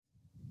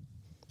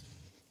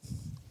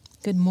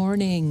Good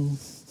morning.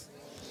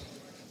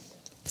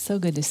 So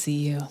good to see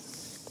you.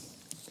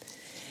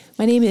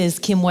 My name is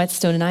Kim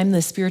Whetstone, and I'm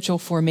the spiritual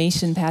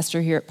formation pastor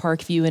here at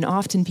Parkview, and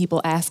often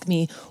people ask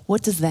me,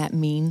 what does that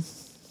mean?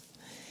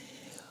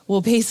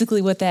 Well,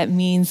 basically what that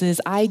means is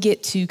I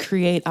get to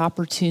create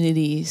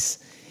opportunities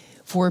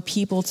for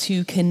people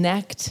to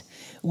connect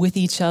with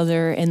each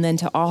other and then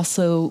to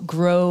also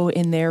grow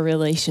in their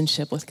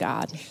relationship with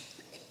God.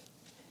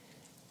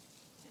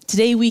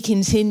 Today we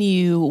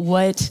continue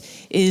what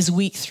is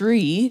week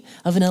 3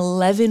 of an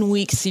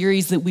 11-week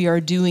series that we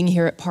are doing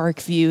here at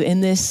Parkview.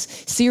 And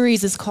this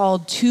series is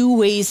called 2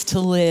 Ways to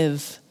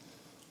Live.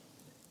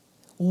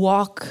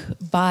 Walk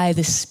by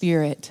the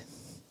Spirit.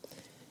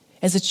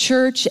 As a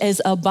church,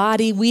 as a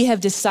body, we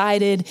have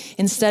decided,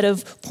 instead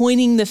of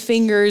pointing the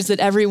fingers at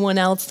everyone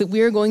else, that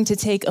we are going to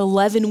take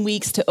 11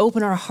 weeks to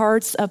open our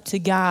hearts up to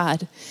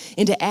God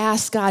and to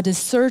ask God to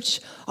search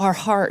our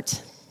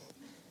heart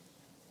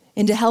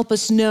and to help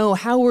us know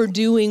how we're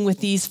doing with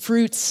these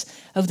fruits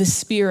of the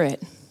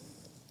Spirit.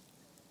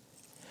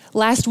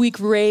 Last week,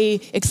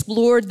 Ray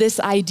explored this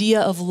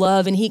idea of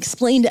love, and he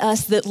explained to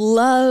us that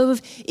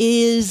love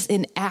is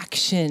an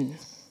action.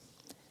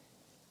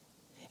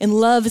 And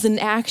love is an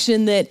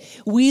action that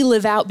we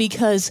live out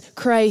because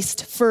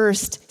Christ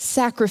first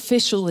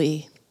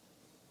sacrificially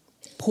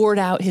poured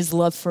out his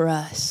love for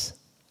us.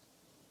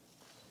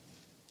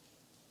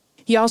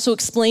 He also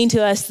explained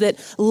to us that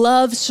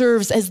love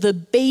serves as the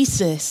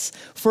basis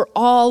for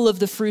all of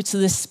the fruits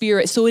of the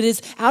Spirit. So it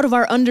is out of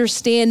our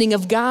understanding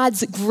of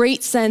God's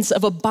great sense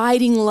of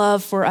abiding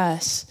love for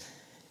us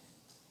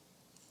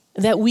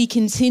that we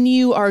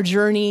continue our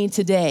journey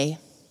today,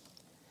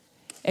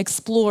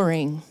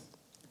 exploring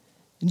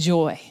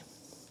joy.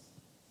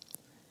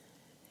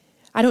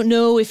 I don't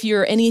know if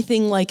you're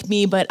anything like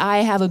me, but I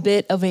have a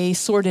bit of a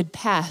sordid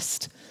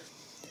past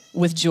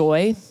with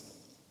joy.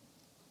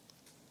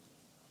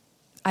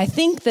 I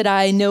think that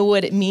I know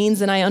what it means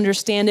and I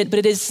understand it, but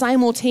it is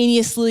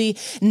simultaneously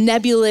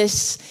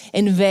nebulous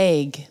and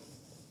vague.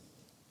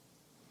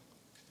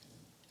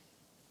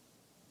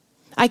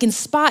 I can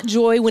spot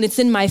joy when it's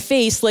in my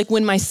face, like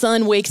when my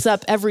son wakes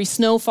up every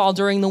snowfall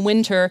during the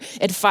winter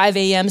at 5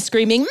 a.m.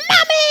 screaming,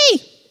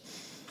 "Mommy!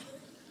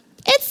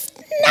 It's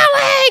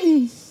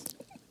snowing!"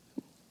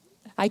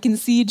 I can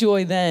see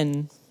joy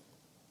then.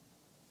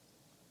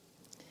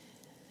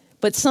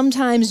 But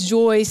sometimes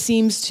joy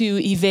seems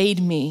to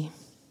evade me.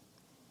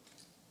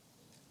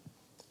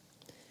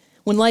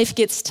 When life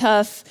gets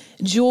tough,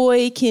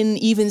 joy can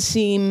even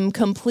seem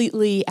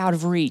completely out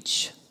of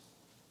reach.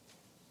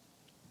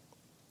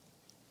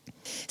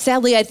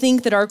 Sadly, I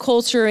think that our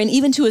culture, and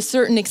even to a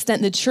certain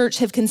extent the church,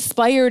 have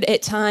conspired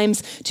at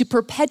times to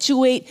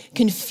perpetuate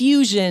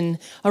confusion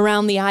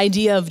around the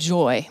idea of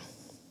joy.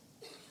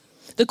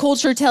 The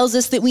culture tells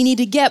us that we need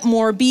to get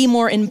more, be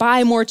more, and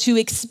buy more to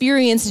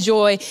experience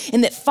joy,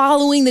 and that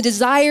following the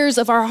desires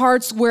of our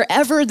hearts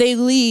wherever they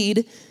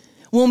lead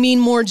will mean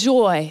more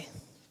joy.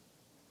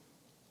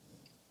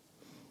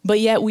 But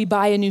yet we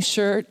buy a new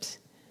shirt,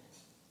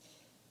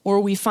 or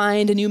we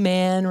find a new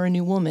man or a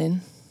new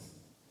woman,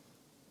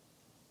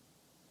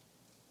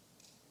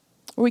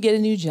 or we get a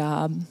new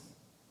job,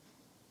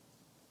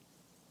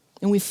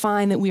 and we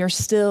find that we are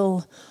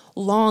still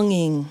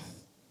longing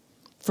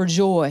for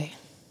joy.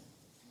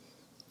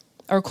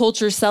 Our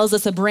culture sells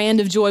us a brand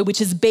of joy which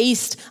is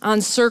based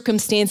on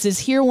circumstances,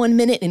 here one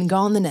minute and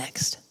gone the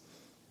next.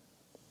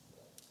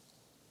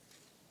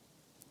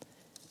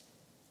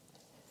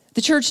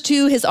 The church,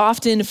 too, has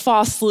often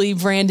falsely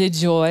branded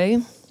joy.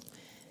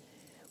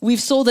 We've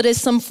sold it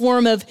as some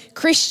form of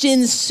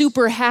Christian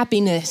super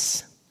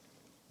happiness.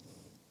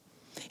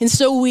 And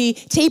so we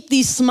tape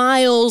these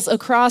smiles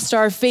across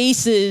our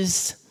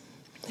faces,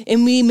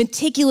 and we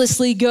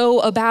meticulously go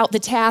about the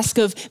task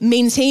of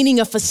maintaining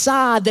a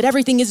facade that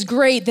everything is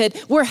great,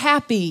 that we're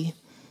happy.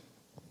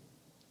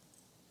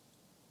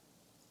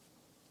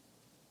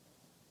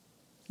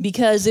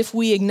 Because if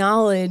we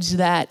acknowledge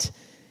that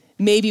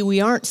maybe we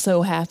aren't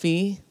so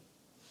happy,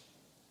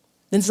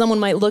 then someone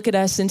might look at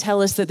us and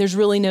tell us that there's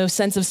really no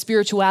sense of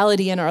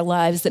spirituality in our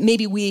lives, that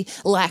maybe we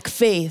lack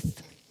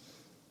faith.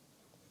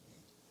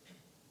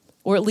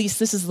 Or at least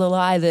this is the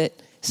lie that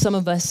some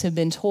of us have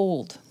been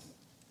told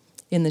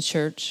in the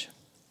church.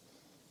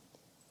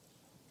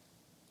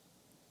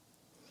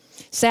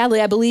 Sadly,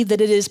 I believe that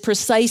it is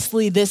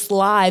precisely this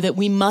lie that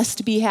we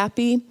must be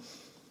happy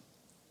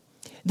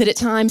that at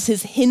times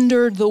has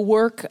hindered the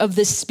work of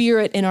the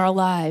Spirit in our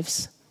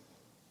lives.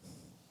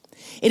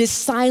 It has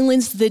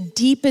silenced the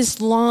deepest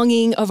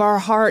longing of our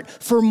heart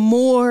for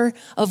more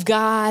of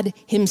God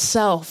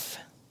himself.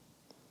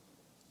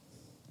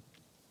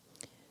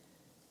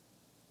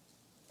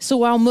 So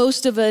while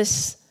most of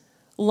us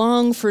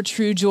long for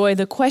true joy,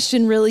 the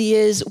question really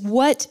is,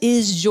 what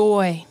is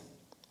joy?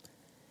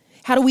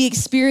 How do we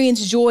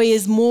experience joy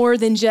as more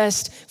than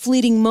just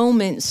fleeting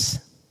moments?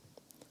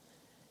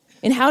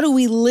 And how do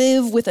we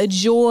live with a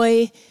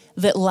joy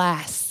that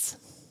lasts?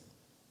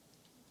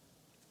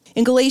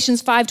 In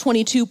Galatians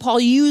 5:22, Paul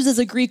uses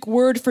a Greek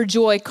word for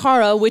joy,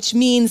 chara, which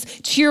means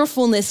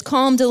cheerfulness,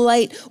 calm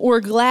delight, or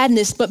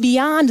gladness. But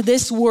beyond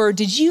this word,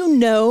 did you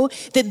know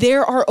that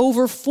there are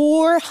over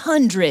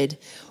 400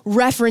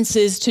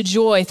 references to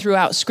joy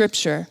throughout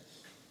Scripture?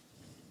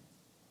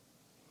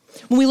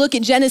 When we look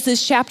at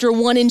Genesis chapter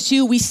 1 and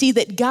 2, we see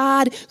that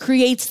God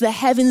creates the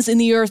heavens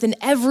and the earth and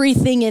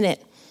everything in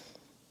it.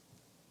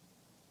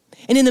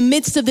 And in the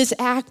midst of this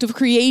act of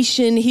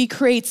creation, he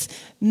creates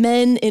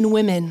men and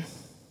women.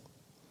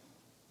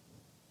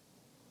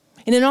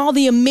 And in all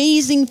the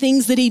amazing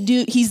things that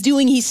he's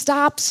doing, he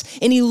stops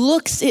and he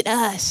looks at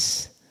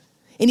us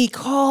and he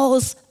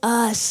calls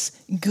us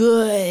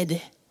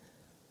good.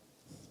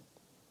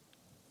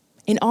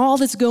 In all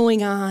that's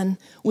going on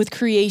with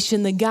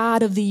creation, the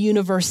God of the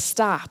universe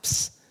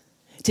stops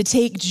to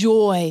take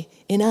joy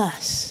in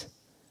us,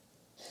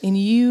 in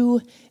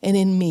you and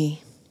in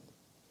me.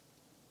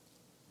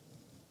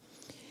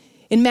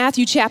 In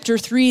Matthew chapter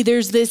 3,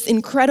 there's this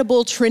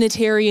incredible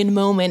Trinitarian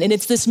moment, and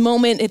it's this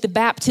moment at the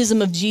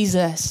baptism of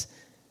Jesus.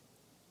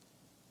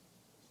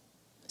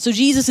 So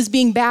Jesus is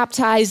being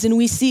baptized, and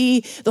we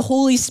see the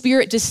Holy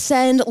Spirit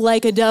descend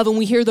like a dove, and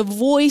we hear the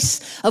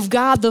voice of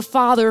God the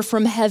Father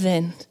from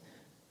heaven.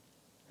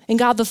 And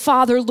God the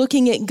Father,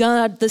 looking at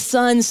God the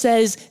Son,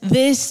 says,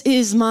 "This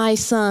is my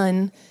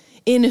Son,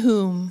 in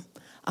whom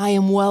I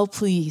am well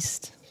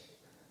pleased."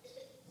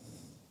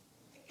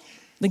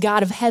 The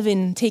God of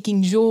heaven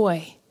taking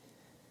joy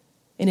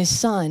in his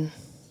Son.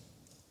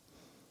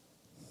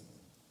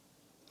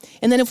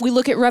 And then if we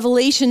look at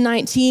Revelation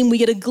 19, we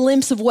get a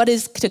glimpse of what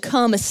is to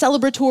come, a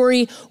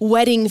celebratory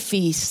wedding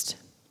feast.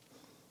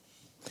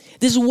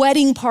 This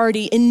wedding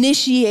party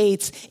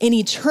initiates an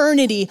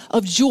eternity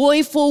of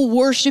joyful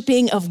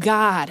worshiping of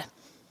God.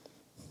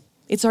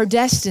 It's our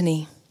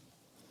destiny.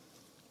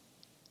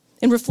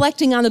 In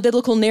reflecting on the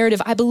biblical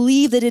narrative, I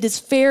believe that it is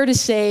fair to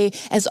say,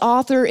 as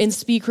author and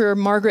speaker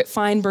Margaret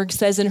Feinberg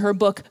says in her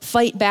book,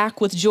 Fight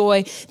Back with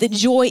Joy, that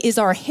joy is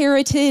our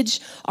heritage,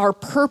 our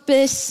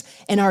purpose,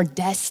 and our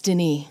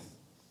destiny.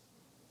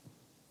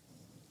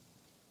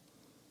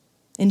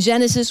 In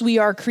Genesis, we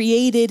are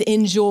created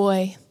in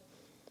joy.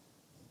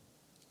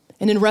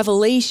 And in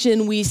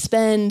Revelation, we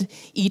spend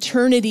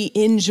eternity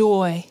in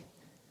joy,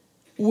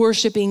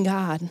 worshiping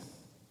God.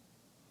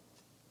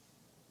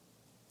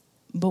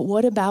 But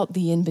what about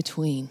the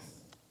in-between?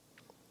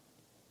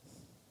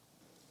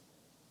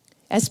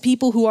 As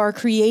people who are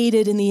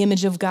created in the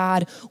image of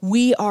God,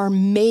 we are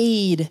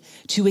made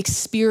to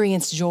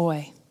experience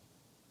joy.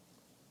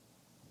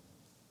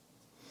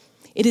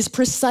 It is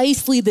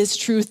precisely this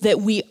truth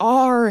that we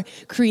are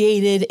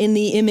created in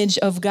the image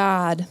of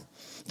God,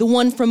 the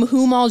one from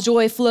whom all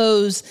joy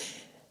flows,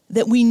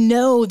 that we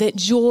know that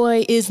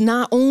joy is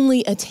not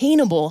only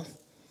attainable,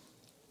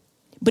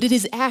 but it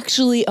is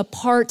actually a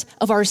part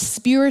of our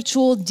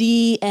spiritual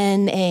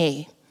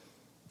DNA.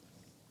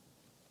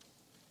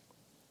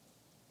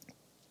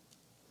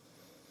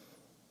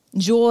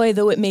 Joy,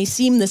 though it may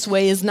seem this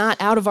way, is not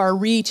out of our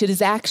reach. It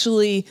is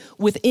actually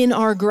within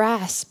our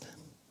grasp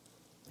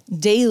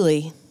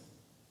daily.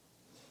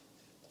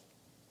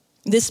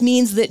 This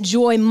means that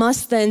joy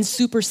must then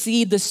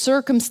supersede the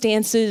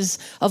circumstances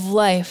of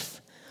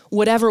life,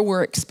 whatever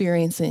we're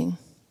experiencing.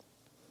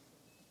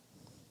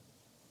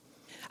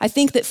 I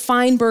think that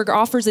Feinberg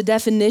offers a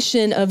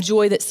definition of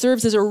joy that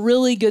serves as a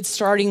really good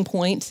starting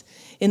point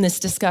in this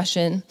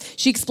discussion.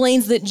 She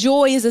explains that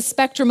joy is a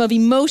spectrum of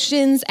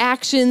emotions,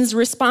 actions,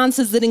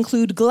 responses that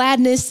include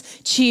gladness,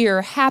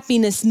 cheer,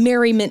 happiness,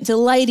 merriment,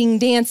 delighting,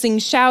 dancing,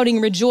 shouting,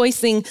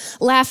 rejoicing,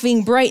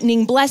 laughing,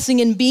 brightening,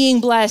 blessing and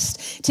being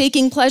blessed,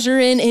 taking pleasure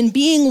in, and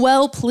being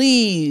well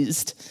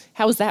pleased.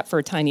 How is that for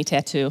a tiny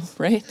tattoo,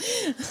 right?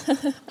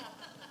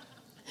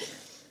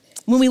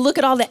 When we look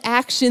at all the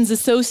actions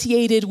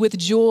associated with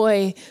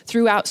joy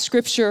throughout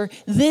Scripture,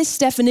 this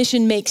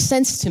definition makes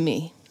sense to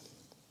me.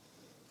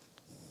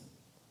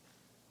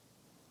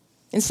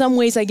 In some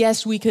ways, I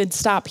guess we could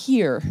stop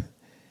here.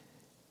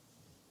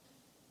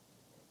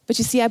 But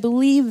you see, I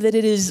believe that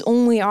it is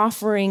only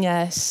offering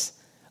us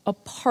a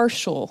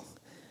partial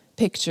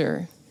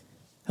picture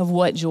of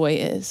what joy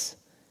is.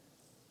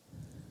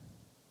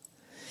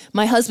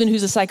 My husband,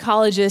 who's a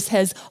psychologist,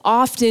 has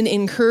often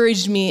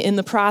encouraged me in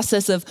the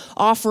process of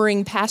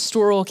offering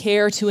pastoral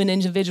care to an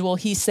individual.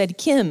 He said,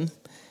 "Kim,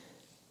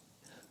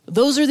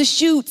 those are the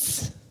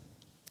shoots.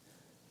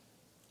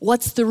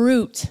 What's the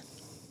root?"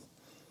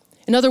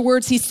 In other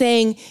words, he's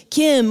saying,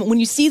 Kim, when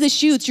you see the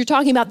shoots, you're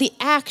talking about the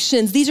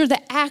actions. These are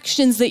the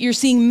actions that you're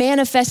seeing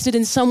manifested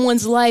in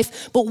someone's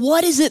life. But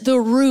what is at the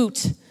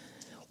root?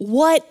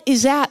 What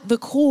is at the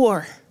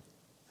core?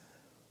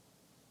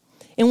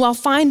 And while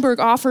Feinberg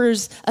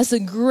offers us a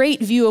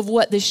great view of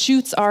what the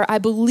shoots are, I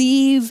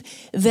believe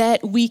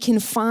that we can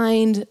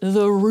find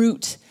the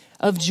root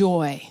of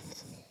joy.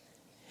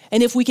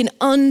 And if we can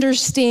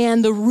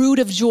understand the root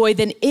of joy,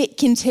 then it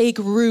can take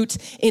root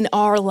in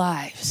our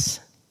lives.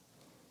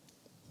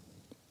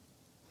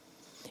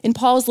 In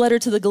Paul's letter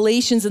to the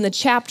Galatians and the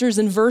chapters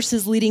and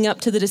verses leading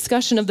up to the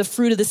discussion of the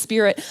fruit of the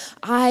Spirit,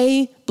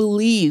 I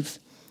believe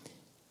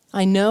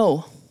I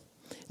know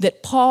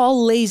that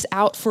Paul lays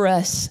out for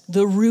us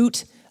the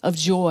root of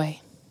joy.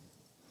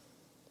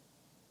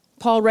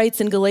 Paul writes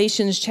in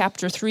Galatians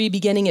chapter 3,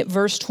 beginning at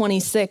verse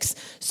 26,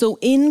 "So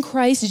in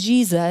Christ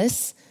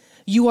Jesus,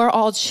 you are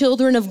all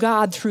children of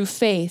God through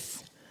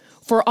faith.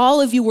 For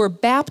all of you were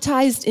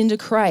baptized into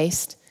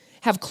Christ,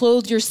 have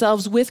clothed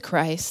yourselves with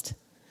Christ.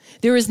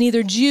 There is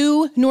neither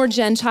Jew nor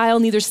Gentile,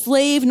 neither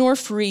slave nor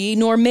free,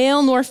 nor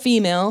male nor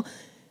female,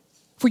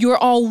 for you are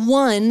all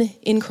one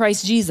in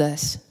Christ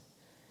Jesus.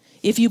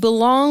 If you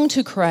belong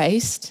to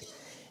Christ,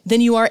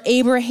 then you are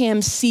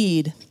Abraham's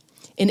seed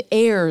and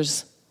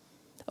heirs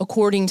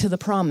according to the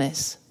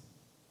promise."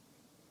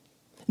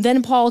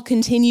 Then Paul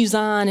continues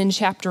on in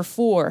chapter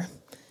 4,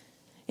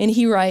 and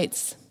he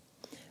writes,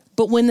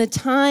 "But when the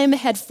time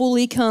had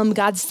fully come,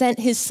 God sent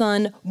his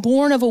son,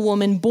 born of a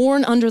woman,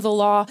 born under the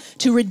law,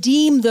 to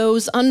redeem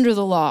those under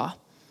the law,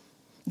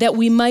 that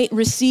we might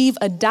receive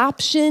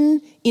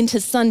adoption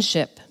into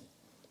sonship.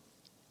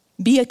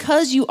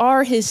 Because you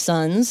are his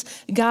sons,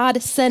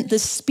 God sent the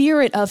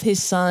Spirit of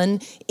his Son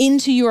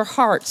into your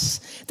hearts.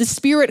 The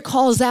Spirit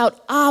calls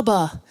out,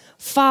 'Abba,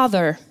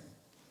 Father.'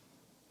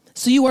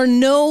 So you are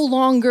no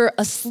longer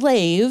a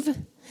slave,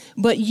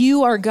 but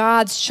you are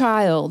God's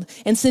child.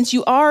 And since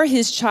you are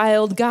his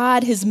child,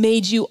 God has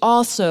made you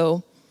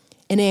also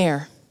an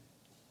heir."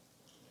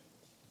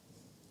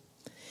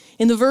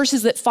 In the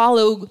verses that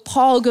follow,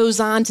 Paul goes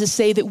on to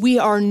say that we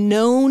are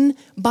known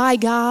by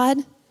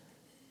God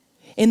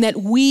and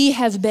that we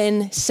have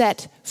been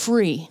set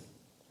free.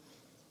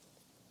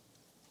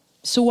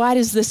 So why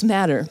does this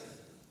matter?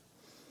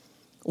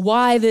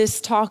 Why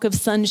this talk of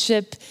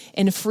sonship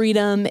and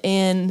freedom?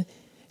 And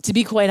to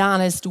be quite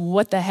honest,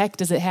 what the heck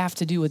does it have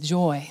to do with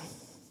joy?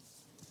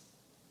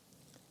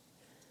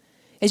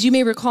 As you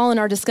may recall in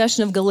our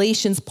discussion of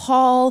Galatians,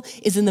 Paul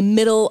is in the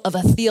middle of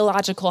a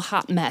theological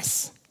hot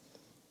mess.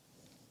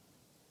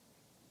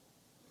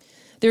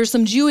 There are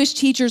some Jewish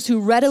teachers who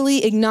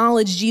readily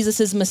acknowledged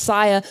Jesus as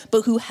Messiah,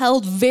 but who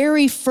held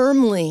very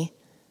firmly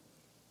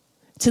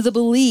to the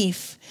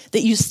belief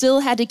that you still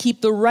had to keep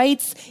the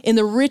rites and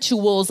the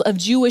rituals of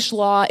Jewish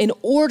law in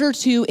order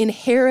to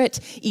inherit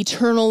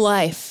eternal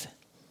life.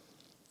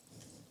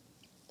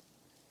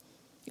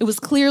 It was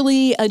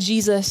clearly a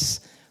Jesus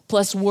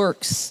plus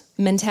works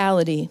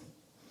mentality.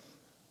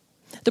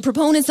 The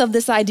proponents of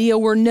this idea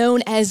were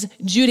known as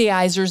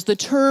Judaizers. The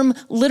term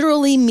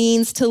literally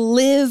means to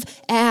live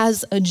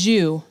as a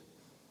Jew.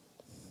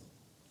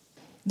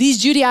 These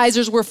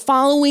Judaizers were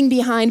following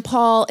behind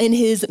Paul in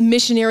his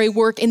missionary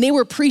work, and they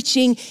were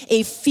preaching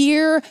a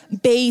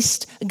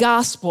fear-based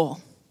gospel,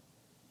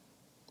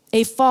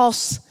 a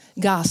false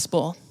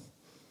gospel.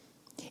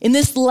 And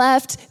this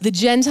left the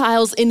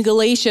Gentiles in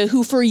Galatia,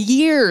 who for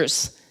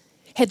years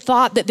had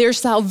thought that their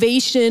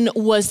salvation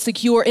was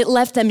secure. It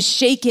left them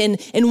shaken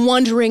and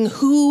wondering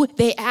who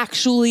they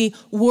actually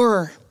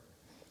were.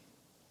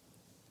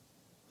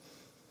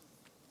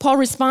 Paul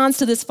responds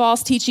to this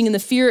false teaching and the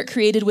fear it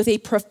created with a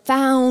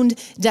profound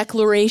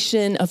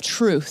declaration of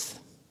truth.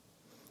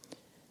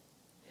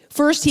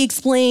 First, he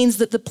explains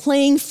that the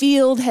playing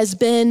field has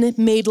been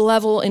made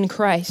level in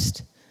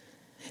Christ.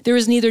 There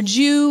is neither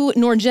Jew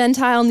nor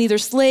Gentile, neither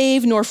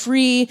slave nor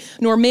free,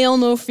 nor male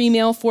nor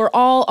female, for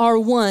all are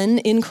one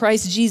in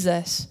Christ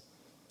Jesus.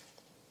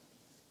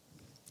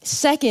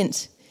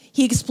 Second,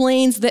 he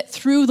explains that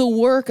through the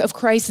work of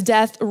Christ's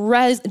death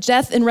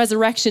and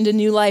resurrection to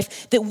new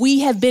life, that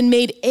we have been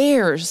made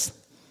heirs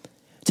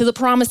to the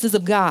promises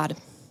of God.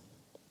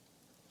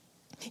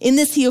 In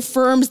this, he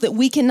affirms that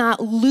we cannot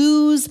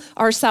lose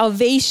our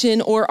salvation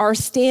or our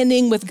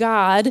standing with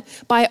God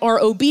by our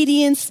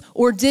obedience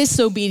or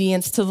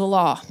disobedience to the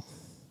law.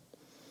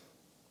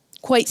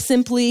 Quite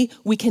simply,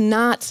 we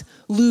cannot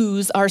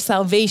lose our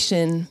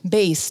salvation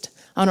based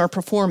on our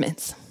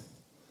performance.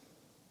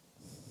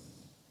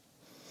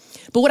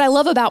 But what I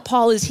love about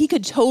Paul is he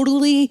could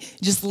totally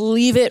just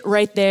leave it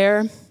right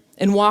there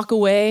and walk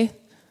away,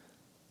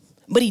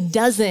 but he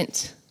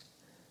doesn't.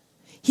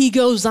 He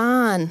goes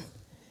on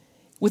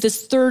with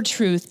his third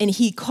truth, and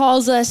he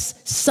calls us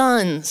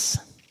sons.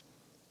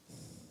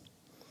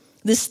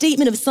 This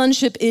statement of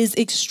sonship is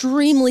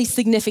extremely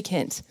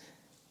significant.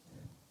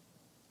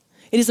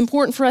 It is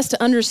important for us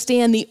to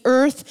understand the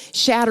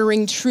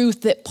earth-shattering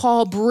truth that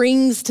Paul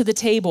brings to the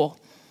table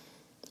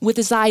with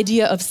this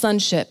idea of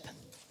sonship.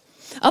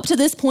 Up to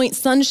this point,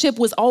 sonship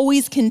was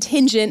always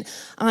contingent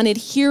on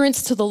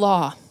adherence to the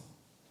law,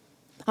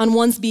 on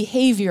one's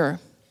behavior,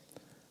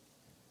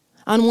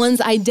 on one's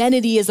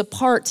identity as a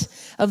part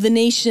of the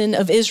nation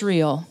of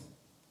Israel.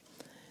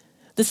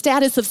 The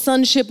status of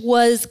sonship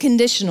was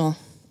conditional.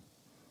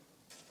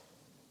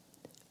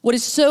 What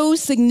is so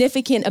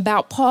significant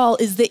about Paul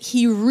is that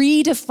he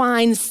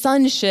redefines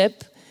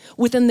sonship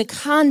within the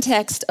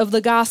context of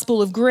the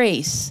gospel of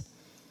grace.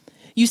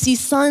 You see,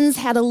 sons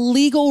had a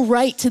legal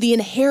right to the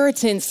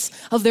inheritance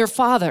of their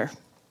father.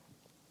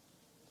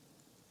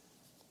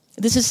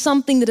 This is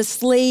something that a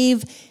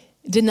slave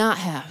did not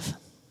have.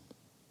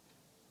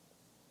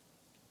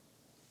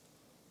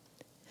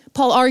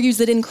 Paul argues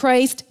that in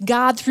Christ,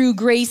 God through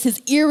grace has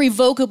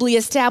irrevocably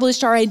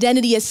established our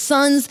identity as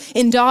sons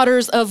and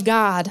daughters of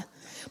God.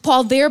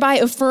 Paul thereby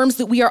affirms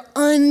that we are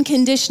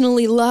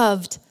unconditionally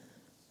loved,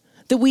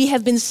 that we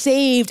have been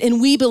saved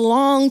and we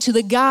belong to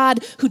the God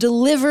who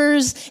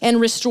delivers and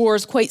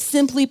restores. Quite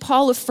simply,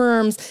 Paul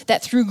affirms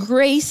that through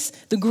grace,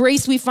 the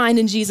grace we find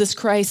in Jesus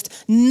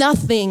Christ,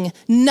 nothing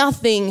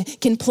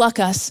can pluck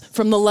us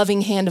from the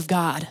loving hand of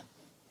God.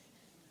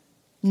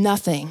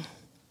 Nothing.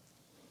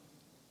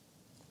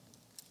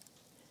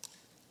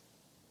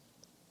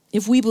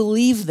 If we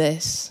believe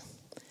this,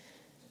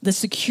 the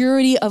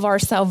security of our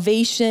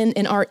salvation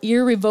and our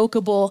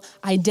irrevocable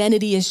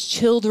identity as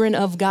children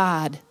of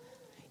God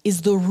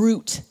is the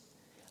root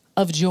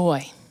of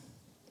joy.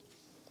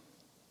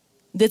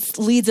 This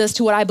leads us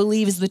to what I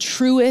believe is the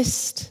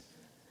truest,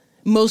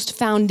 most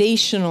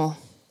foundational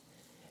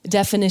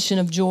definition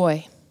of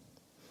joy.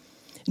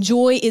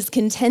 Joy is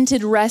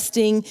contented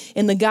resting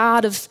in the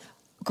God of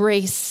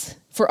grace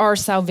for our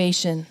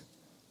salvation.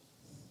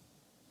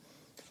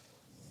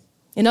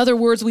 In other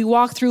words, we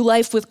walk through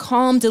life with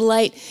calm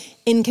delight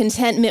in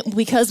contentment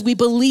because we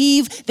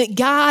believe that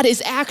God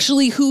is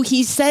actually who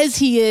he says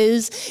he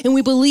is, and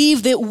we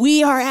believe that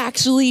we are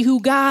actually who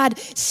God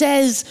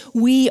says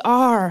we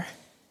are.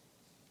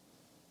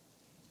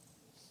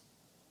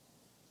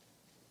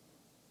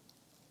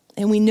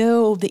 And we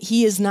know that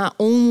he has not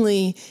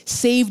only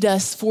saved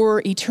us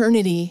for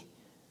eternity,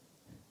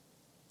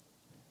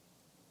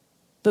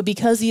 but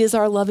because he is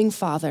our loving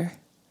Father,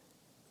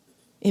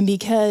 and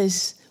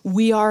because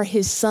we are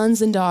his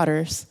sons and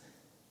daughters,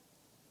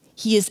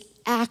 he is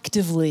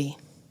actively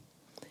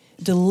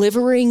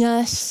delivering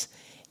us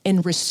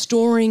and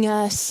restoring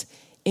us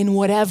in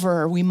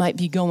whatever we might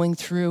be going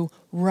through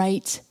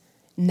right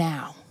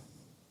now.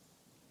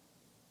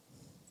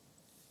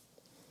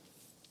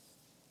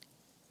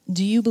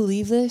 Do you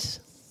believe this?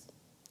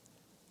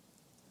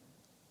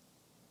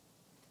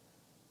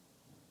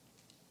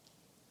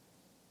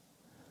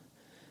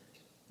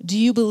 Do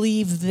you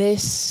believe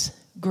this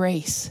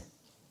grace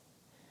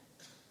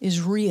is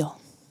real?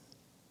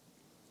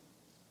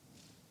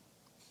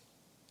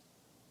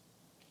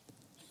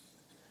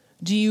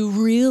 Do you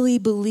really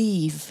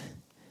believe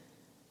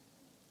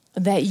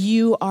that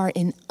you are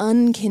an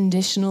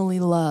unconditionally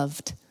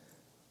loved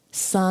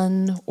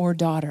son or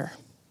daughter?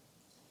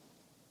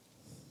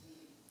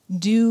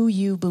 Do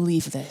you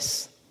believe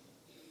this?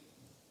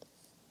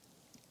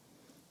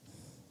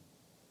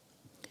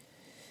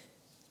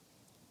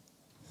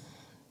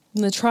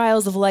 When the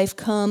trials of life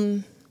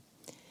come,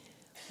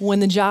 when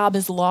the job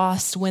is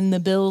lost, when the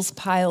bills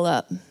pile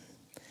up,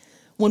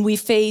 when we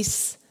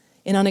face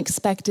an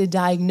unexpected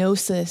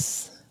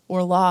diagnosis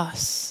or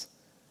loss,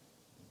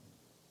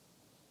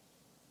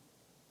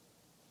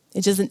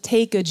 it doesn't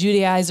take a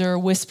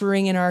Judaizer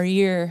whispering in our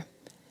ear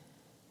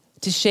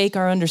to shake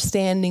our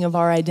understanding of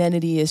our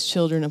identity as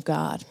children of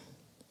God.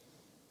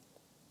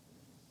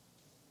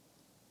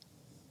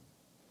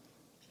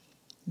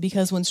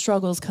 Because when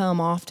struggles come,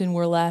 often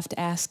we're left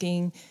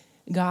asking,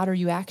 God, are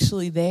you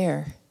actually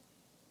there?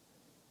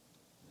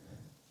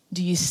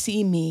 Do you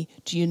see me?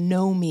 Do you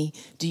know me?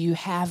 Do you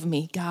have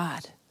me?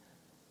 God,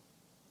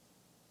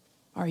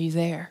 are you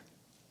there?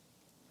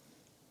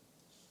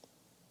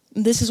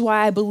 This is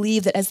why I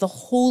believe that as the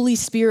Holy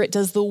Spirit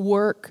does the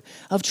work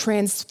of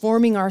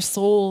transforming our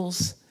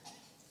souls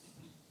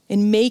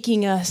and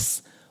making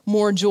us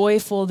more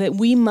joyful, that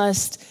we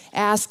must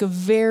ask a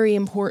very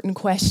important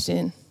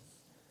question.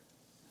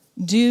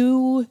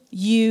 Do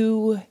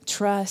you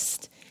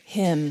trust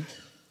him?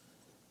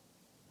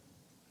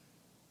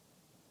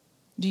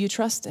 Do you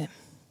trust him?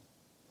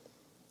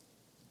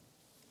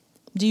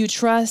 Do you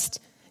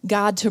trust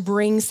God to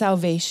bring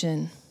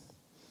salvation?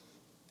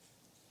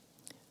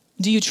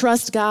 Do you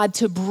trust God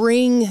to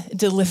bring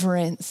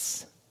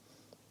deliverance?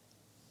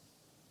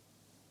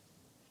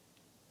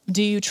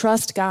 Do you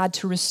trust God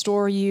to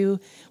restore you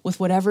with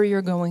whatever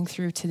you're going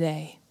through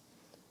today?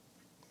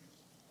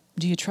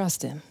 Do you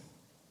trust him?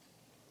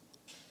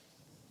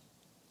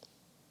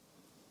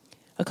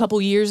 A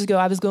couple years ago,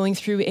 I was going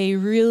through a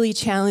really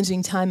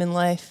challenging time in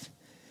life.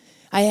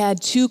 I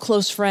had two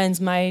close friends,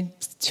 my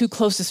two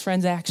closest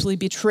friends actually,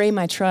 betray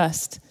my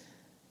trust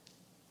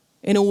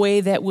in a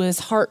way that was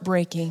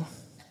heartbreaking.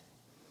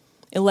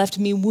 It left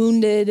me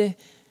wounded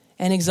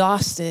and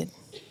exhausted.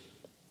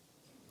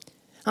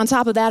 On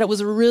top of that, it was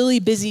a really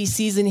busy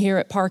season here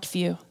at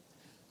Parkview.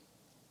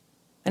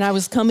 And I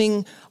was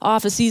coming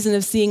off a season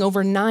of seeing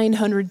over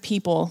 900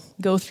 people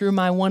go through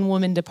my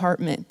one-woman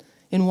department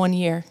in 1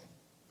 year.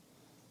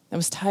 I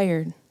was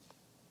tired.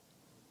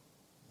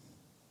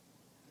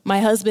 My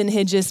husband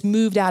had just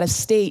moved out of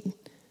state.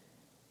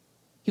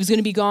 He was going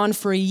to be gone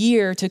for a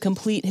year to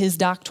complete his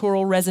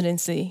doctoral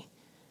residency.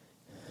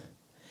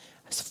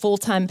 I was a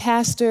full-time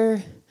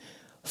pastor,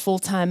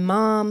 full-time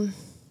mom.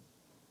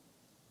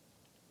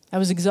 I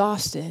was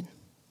exhausted.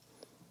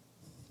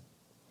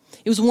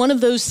 It was one of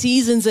those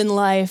seasons in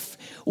life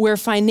where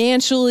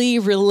financially,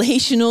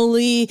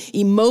 relationally,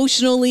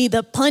 emotionally,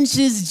 the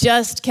punches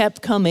just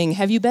kept coming.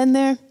 Have you been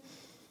there?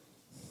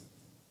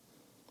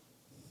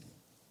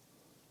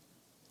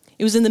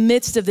 It was in the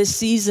midst of this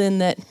season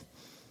that,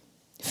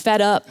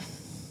 fed up,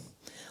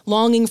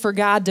 longing for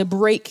God to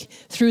break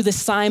through the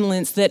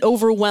silence, that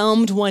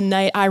overwhelmed one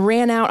night, I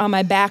ran out on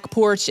my back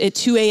porch at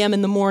 2 a.m.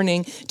 in the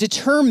morning,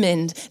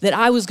 determined that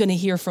I was going to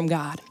hear from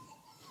God.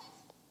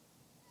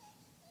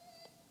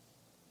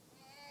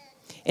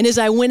 And as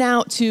I went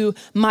out to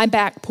my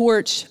back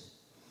porch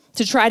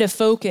to try to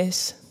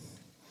focus,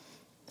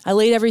 I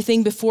laid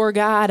everything before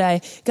God.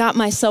 I got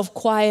myself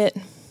quiet.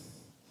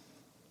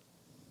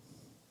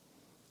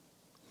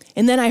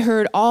 And then I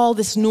heard all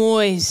this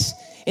noise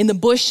in the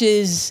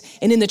bushes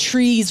and in the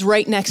trees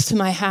right next to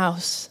my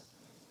house.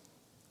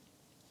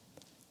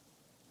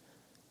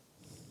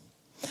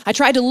 I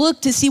tried to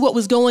look to see what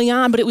was going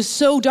on, but it was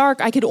so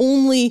dark I could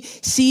only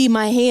see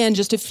my hand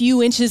just a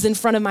few inches in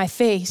front of my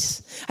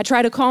face. I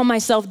tried to calm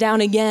myself down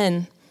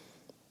again.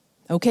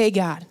 Okay,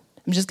 God,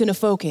 I'm just going to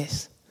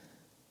focus.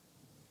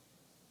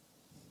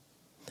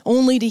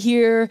 Only to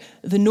hear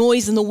the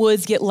noise in the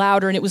woods get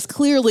louder, and it was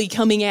clearly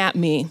coming at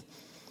me.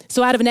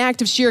 So out of an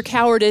act of sheer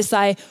cowardice,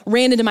 I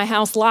ran into my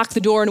house, locked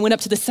the door, and went up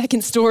to the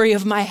second story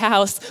of my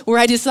house, where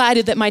I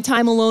decided that my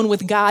time alone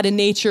with God and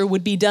nature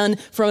would be done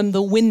from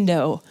the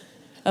window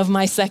of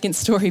my second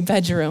story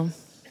bedroom.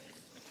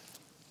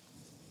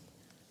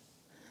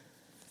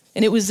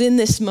 And it was in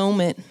this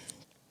moment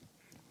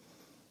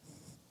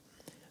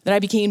that I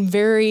became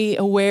very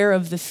aware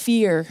of the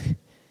fear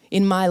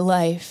in my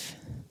life,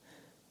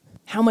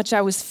 how much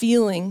I was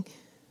feeling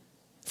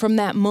from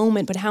that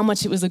moment, but how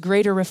much it was a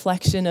greater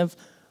reflection of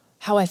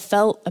how I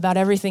felt about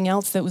everything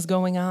else that was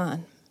going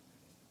on.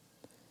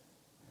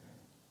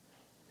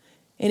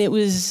 And it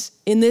was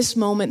in this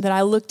moment that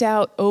I looked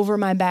out over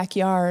my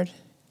backyard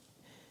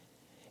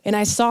and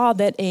I saw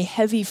that a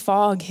heavy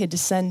fog had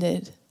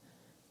descended.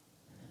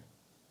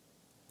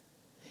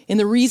 And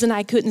the reason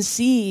I couldn't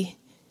see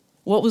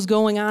what was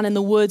going on in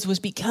the woods was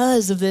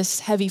because of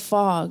this heavy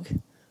fog.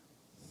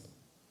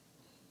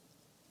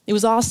 It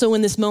was also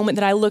in this moment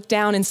that I looked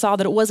down and saw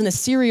that it wasn't a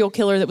serial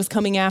killer that was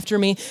coming after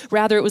me.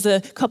 Rather, it was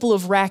a couple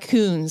of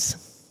raccoons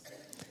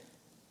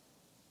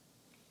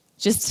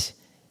just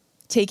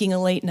taking a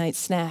late night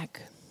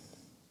snack.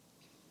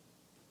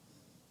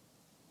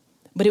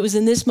 But it was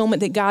in this moment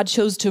that God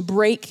chose to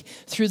break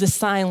through the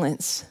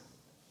silence.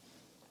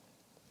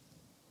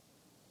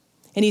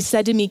 And he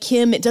said to me,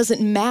 Kim, it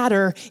doesn't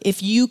matter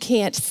if you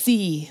can't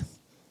see.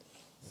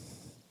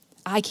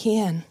 I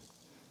can.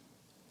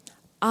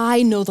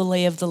 I know the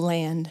lay of the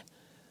land.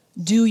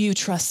 Do you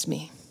trust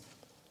me?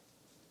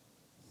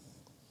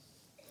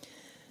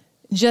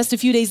 Just a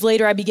few days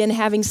later, I began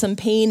having some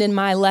pain in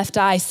my left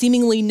eye.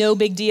 Seemingly no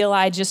big deal.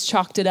 I just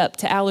chalked it up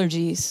to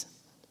allergies.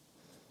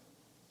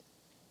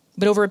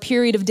 But over a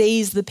period of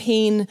days, the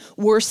pain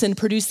worsened,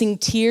 producing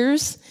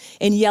tears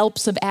and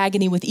yelps of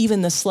agony with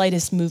even the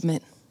slightest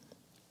movement.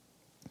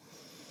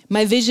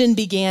 My vision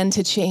began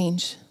to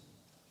change.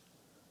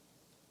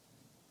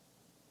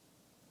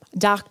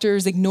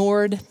 Doctors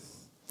ignored,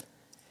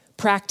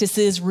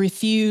 practices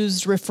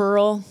refused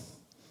referral,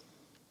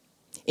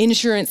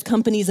 insurance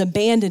companies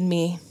abandoned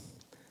me,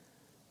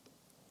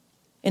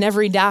 and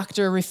every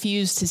doctor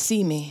refused to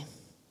see me.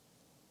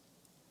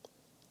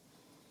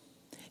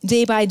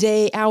 Day by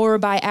day, hour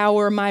by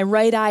hour, my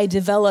right eye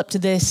developed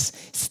this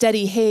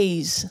steady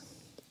haze.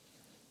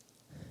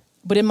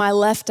 But in my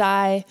left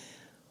eye,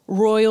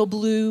 royal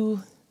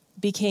blue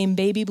became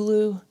baby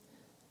blue,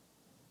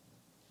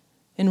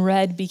 and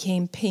red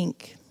became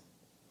pink.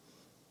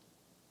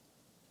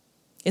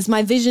 As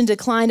my vision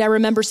declined, I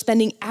remember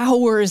spending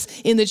hours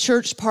in the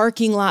church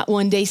parking lot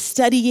one day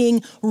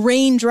studying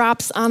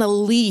raindrops on a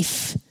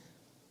leaf,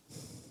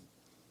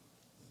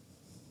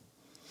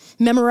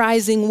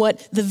 memorizing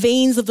what the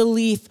veins of the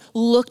leaf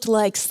looked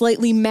like,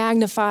 slightly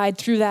magnified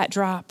through that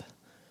drop.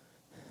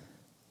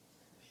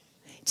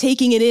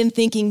 Taking it in,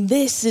 thinking,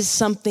 this is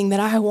something that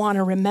I want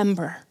to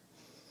remember.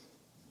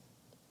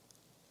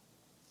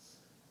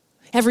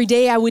 Every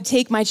day I would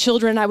take my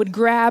children, I would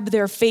grab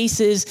their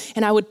faces,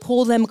 and I would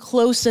pull them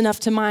close enough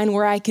to mine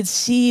where I could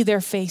see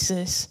their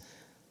faces.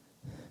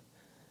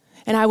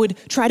 And I would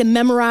try to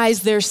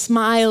memorize their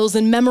smiles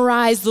and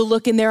memorize the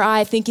look in their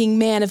eye, thinking,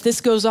 man, if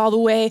this goes all the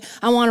way,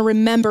 I want to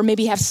remember,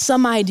 maybe have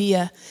some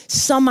idea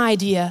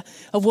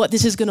of what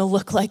this is going to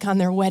look like on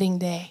their wedding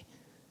day,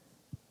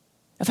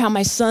 of how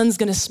my son's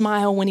going to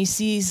smile when he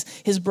sees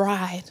his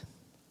bride.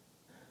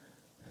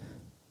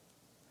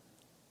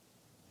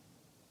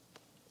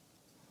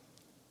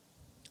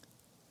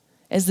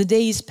 As the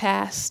days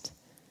passed,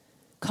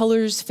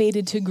 colors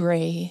faded to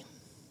gray,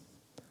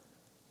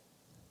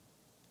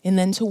 and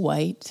then to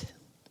white,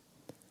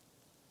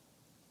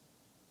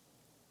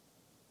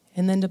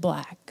 and then to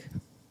black.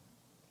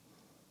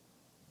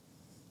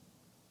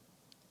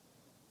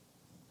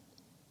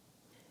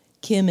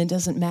 Kim, it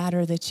doesn't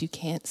matter that you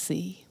can't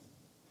see.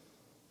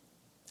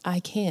 I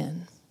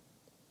can.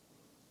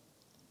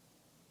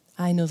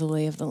 I know the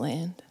lay of the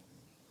land.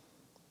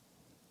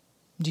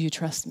 Do you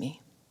trust me?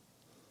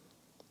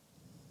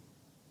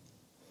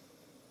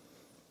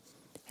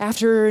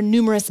 After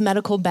numerous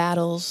medical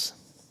battles,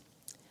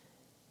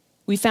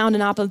 we found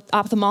an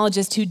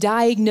ophthalmologist who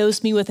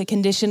diagnosed me with a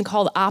condition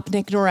called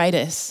optic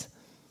neuritis.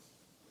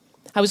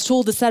 I was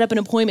told to set up an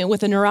appointment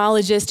with a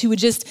neurologist who would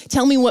just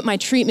tell me what my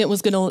treatment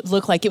was going to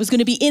look like. It was going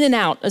to be in and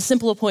out, a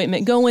simple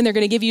appointment. Go in, they're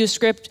going to give you a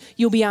script,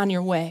 you'll be on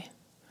your way.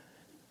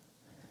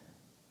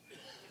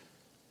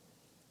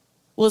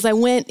 Well, as I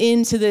went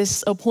into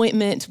this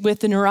appointment with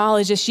the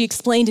neurologist, she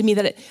explained to me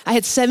that I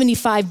had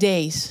 75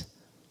 days.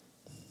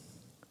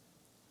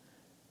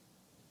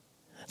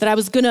 That I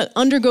was going to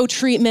undergo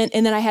treatment,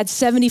 and then I had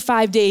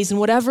 75 days, and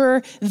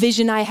whatever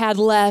vision I had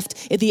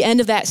left at the end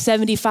of that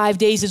 75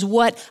 days is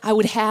what I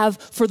would have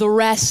for the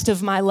rest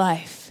of my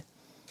life.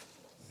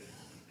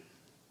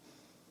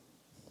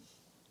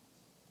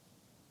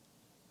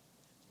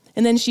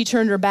 And then she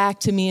turned her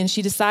back to me, and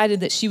she decided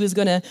that she was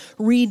going to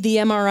read the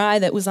MRI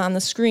that was on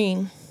the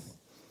screen.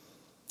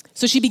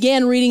 So she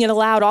began reading it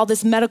aloud, all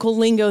this medical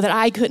lingo that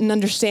I couldn't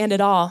understand at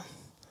all.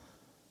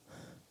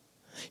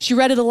 She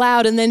read it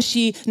aloud, and then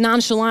she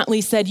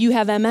nonchalantly said, "You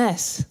have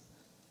MS."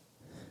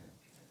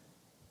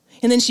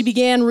 And then she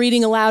began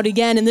reading aloud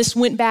again, and this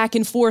went back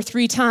and forth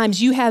 3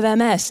 times. "You have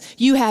MS,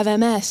 you have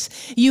MS,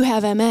 you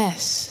have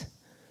MS."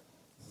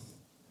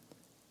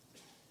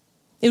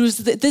 It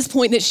was at this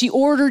point that she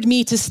ordered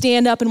me to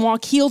stand up and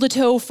walk heel to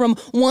toe from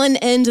one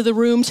end of the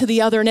room to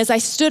the other. And as I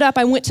stood up,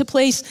 I went to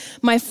place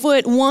my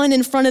foot one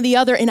in front of the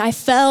other, and I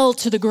fell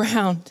to the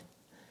ground.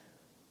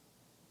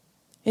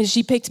 And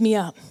she picked me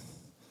up.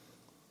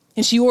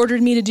 And she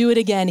ordered me to do it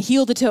again,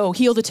 heel to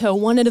toe,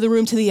 one end of the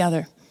room to the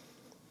other.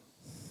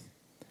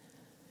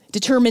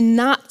 Determined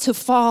not to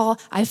fall,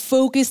 I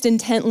focused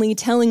intently,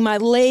 telling my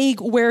leg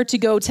where to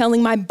go,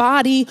 telling my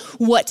body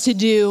what to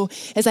do.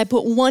 As I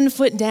put one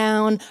foot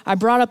down, I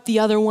brought up the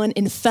other one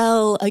and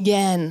fell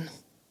again.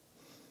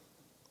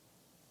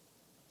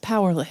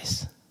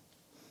 Powerless.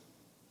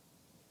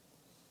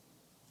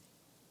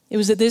 It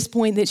was at this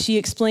point that she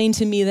explained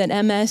to me that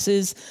MS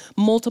is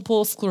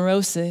multiple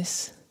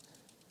sclerosis.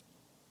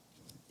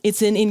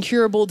 It's an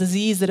incurable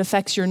disease that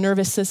affects your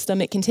nervous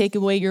system. It can take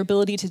away your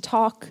ability to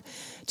talk,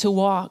 to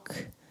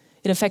walk.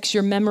 It affects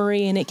your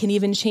memory, and it can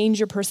even change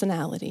your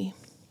personality.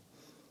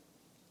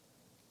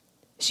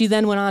 She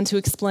then went on to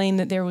explain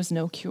that there was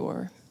no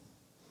cure.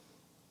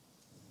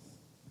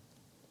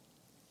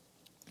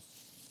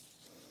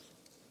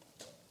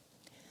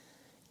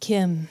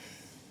 Kim,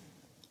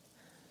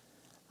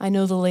 I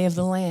know the lay of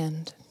the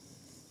land.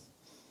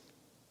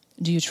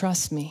 Do you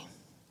trust me?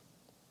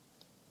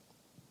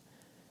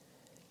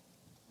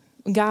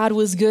 God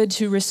was good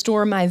to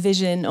restore my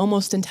vision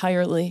almost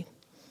entirely.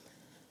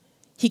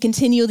 He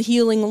continued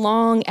healing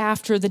long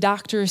after the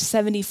doctor's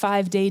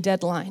 75-day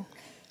deadline.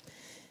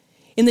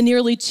 In the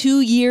nearly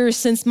 2 years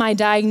since my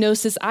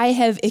diagnosis, I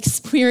have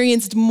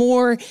experienced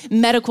more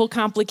medical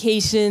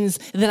complications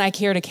than I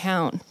care to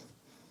count.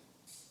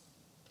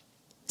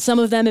 Some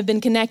of them have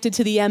been connected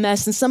to the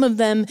MS, and some of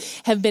them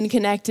have been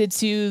connected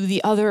to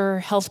the other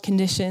health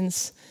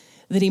conditions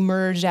that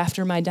emerged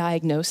after my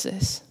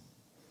diagnosis.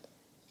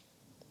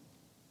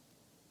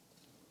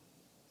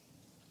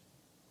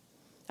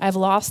 I've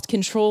lost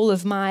control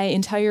of my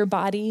entire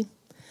body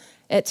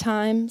at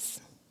times,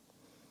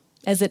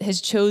 as it has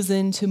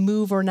chosen to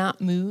move or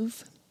not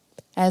move,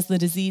 as the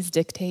disease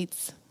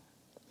dictates.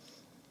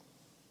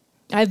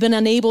 I've been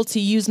unable to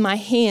use my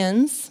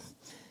hands,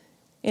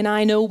 and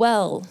I know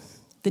well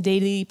the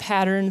daily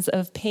patterns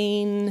of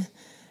pain,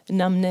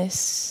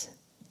 numbness,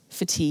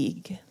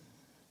 fatigue.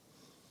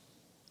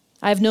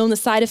 I've known the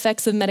side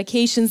effects of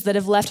medications that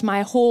have left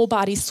my whole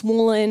body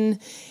swollen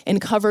and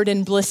covered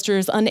in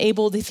blisters,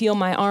 unable to feel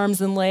my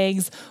arms and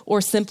legs,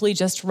 or simply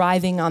just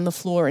writhing on the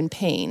floor in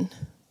pain.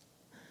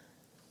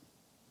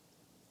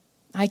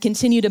 I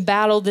continue to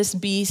battle this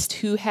beast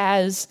who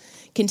has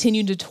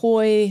continued to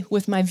toy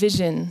with my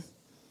vision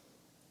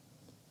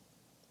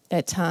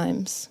at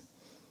times,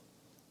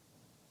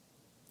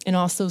 and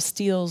also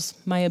steals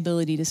my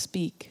ability to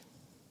speak.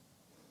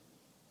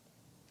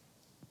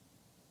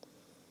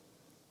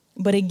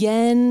 But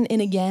again and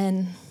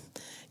again,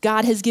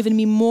 God has given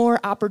me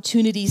more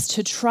opportunities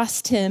to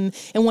trust him.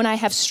 And when I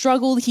have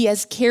struggled, he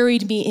has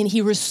carried me, and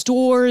he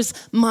restores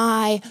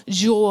my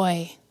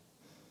joy.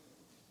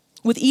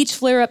 With each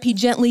flare-up, he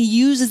gently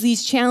uses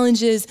these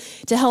challenges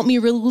to help me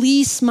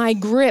release my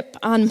grip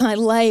on my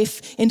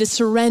life and to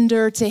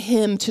surrender to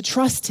him, to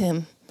trust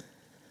him.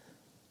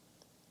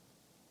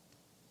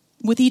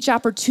 With each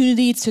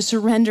opportunity to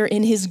surrender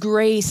in his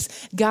grace,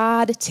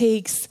 God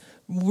takes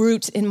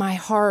root in my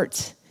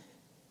heart.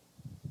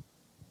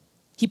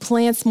 He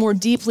plants more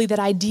deeply that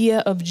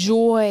idea of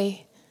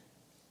joy,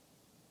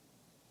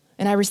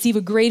 and I receive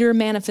a greater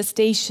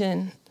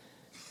manifestation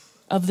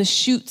of the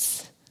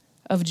shoots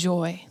of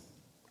joy.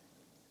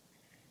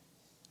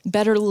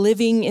 Better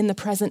living in the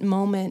present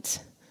moment,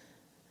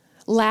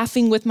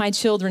 laughing with my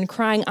children,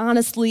 crying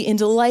honestly in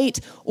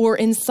delight or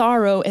in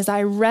sorrow as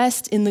I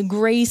rest in the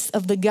grace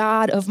of the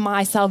God of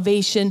my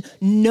salvation,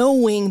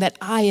 knowing that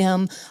I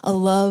am a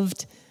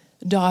loved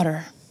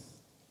daughter.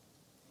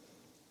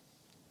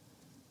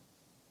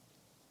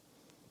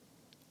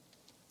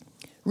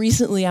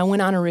 Recently, I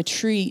went on a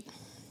retreat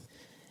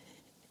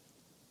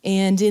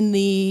And in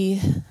the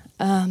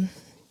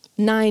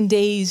 9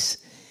 days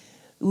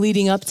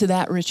leading up to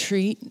that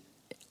retreat,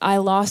 I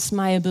lost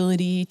my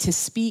ability to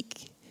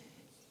speak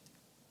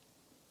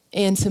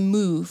and to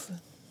move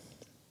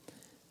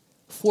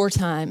 4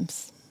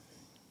 times.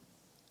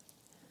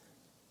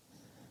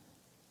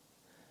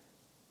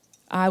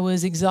 I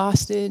was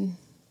exhausted.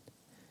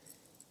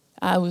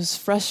 I was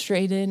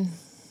frustrated.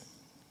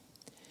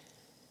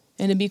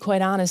 And to be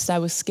quite honest, I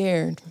was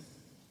scared.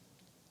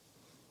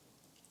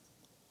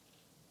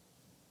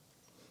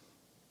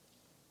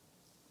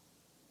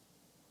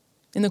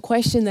 And the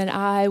question that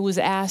I was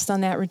asked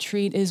on that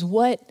retreat is,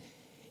 what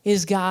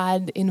is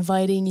God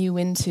inviting you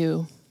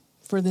into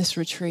for this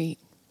retreat?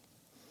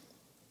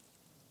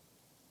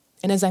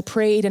 And as I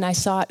prayed and I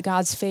sought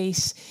God's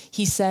face,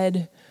 he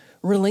said,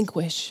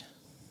 relinquish.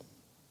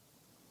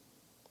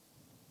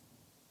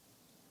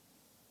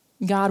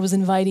 God was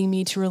inviting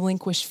me to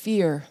relinquish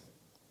fear,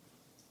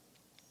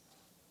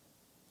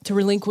 to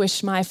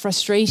relinquish my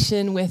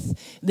frustration with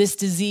this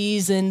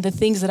disease and the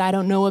things that I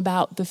don't know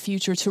about the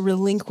future, to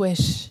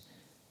relinquish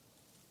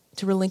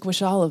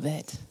all of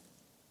it.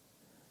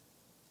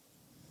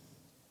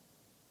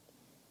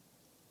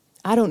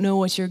 I don't know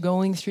what you're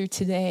going through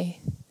today,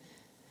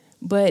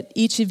 but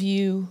each of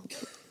you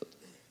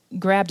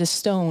grabbed a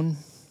stone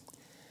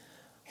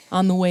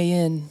on the way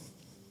in.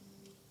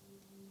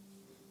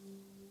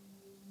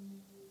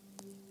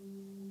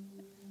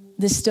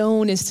 The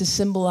stone is to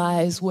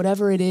symbolize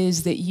whatever it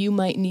is that you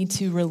might need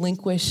to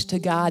relinquish to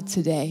God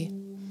today,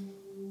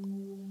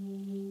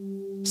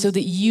 so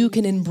that you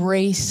can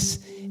embrace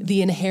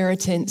the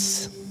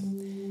inheritance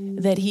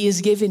that he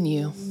has given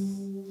you,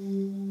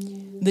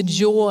 the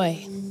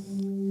joy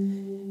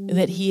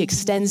that he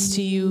extends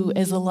to you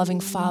as a loving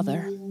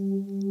father.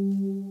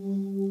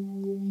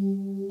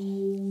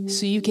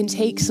 So you can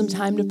take some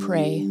time to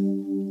pray.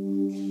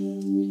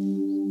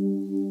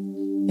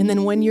 And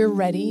then when you're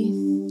ready,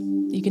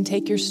 you can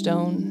take your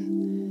stone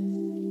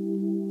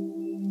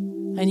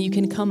and you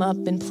can come up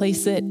and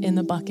place it in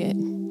the bucket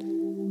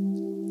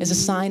as a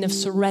sign of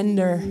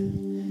surrender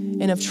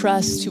and of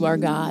trust to our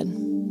God.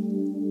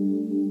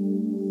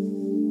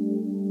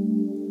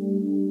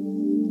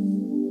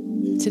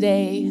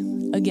 Today,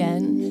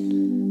 again,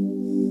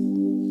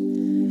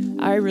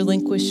 I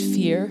relinquish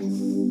fear,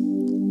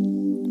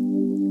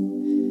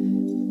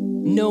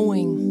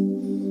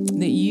 knowing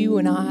that you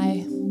and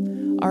I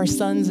are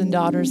sons and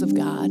daughters of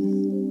God.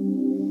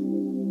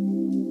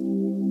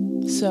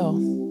 So,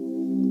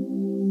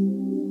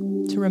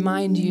 to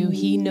remind you,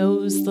 he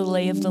knows the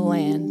lay of the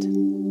land.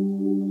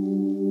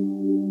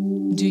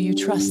 Do you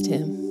trust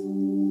him?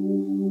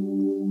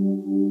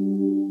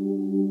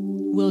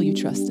 Will you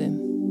trust him?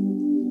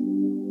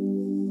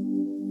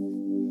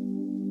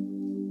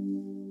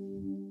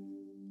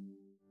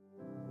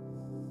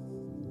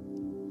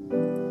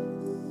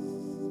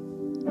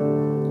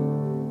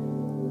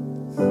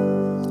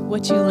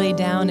 What you lay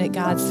down at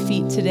God's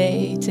feet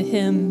today, to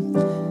him,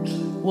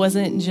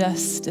 wasn't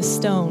just a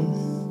stone.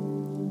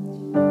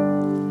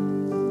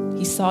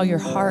 He saw your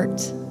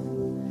heart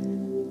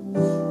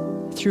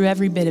through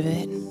every bit of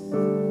it.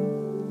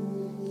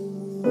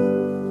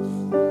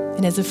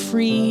 And as a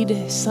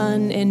freed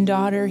son and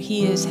daughter,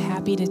 he is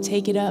happy to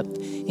take it up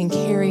and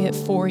carry it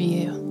for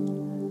you.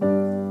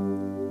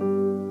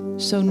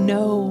 So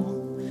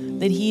know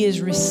that he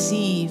has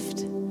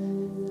received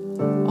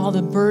all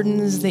the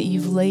burdens that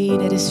you've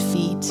laid at his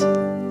feet,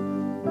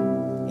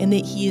 and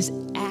that he is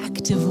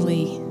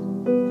actively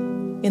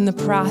in the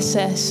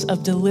process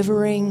of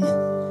delivering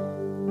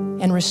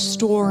and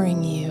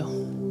restoring you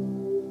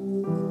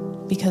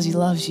because he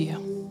loves you.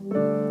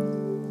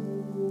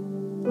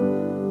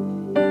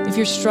 If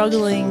you're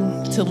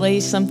struggling to lay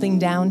something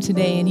down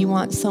today and you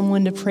want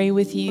someone to pray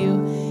with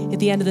you, at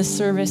the end of the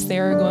service,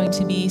 there are going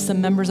to be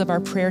some members of our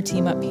prayer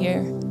team up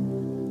here,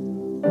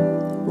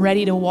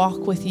 ready to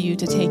walk with you,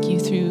 to take you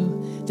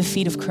through the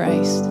feet of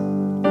Christ.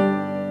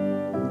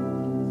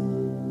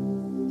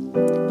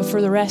 But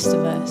for the rest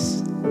of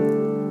us,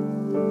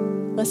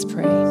 let's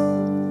pray.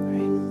 All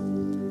right.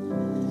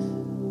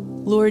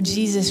 Lord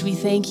Jesus, we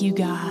thank you,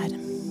 God,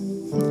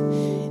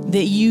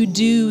 that you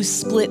do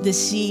split the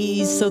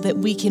seas so that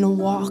we can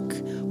walk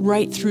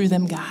right through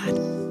them, God.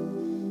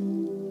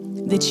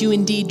 That you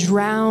indeed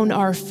drown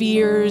our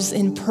fears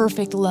in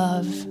perfect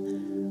love.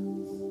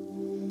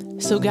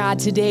 So God,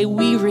 today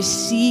we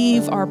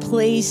receive our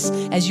place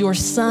as your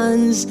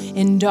sons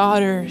and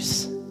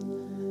daughters.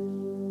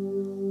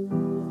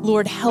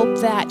 Lord, help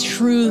that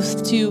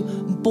truth to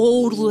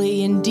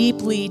boldly and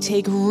deeply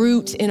take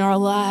root in our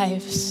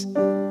lives,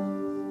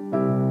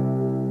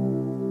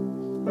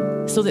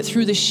 so that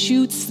through the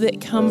shoots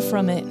that come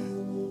from it,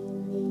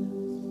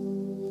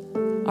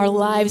 our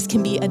lives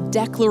can be a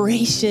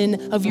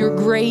declaration of your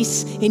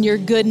grace and your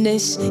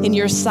goodness and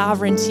your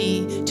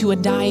sovereignty to a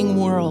dying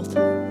world.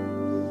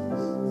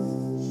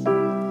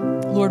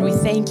 Lord, we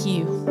thank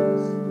you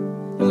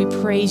and we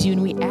praise you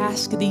and we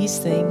ask these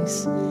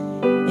things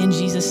in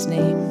Jesus'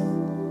 name.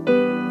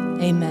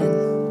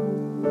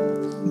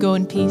 Amen. Go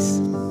in peace.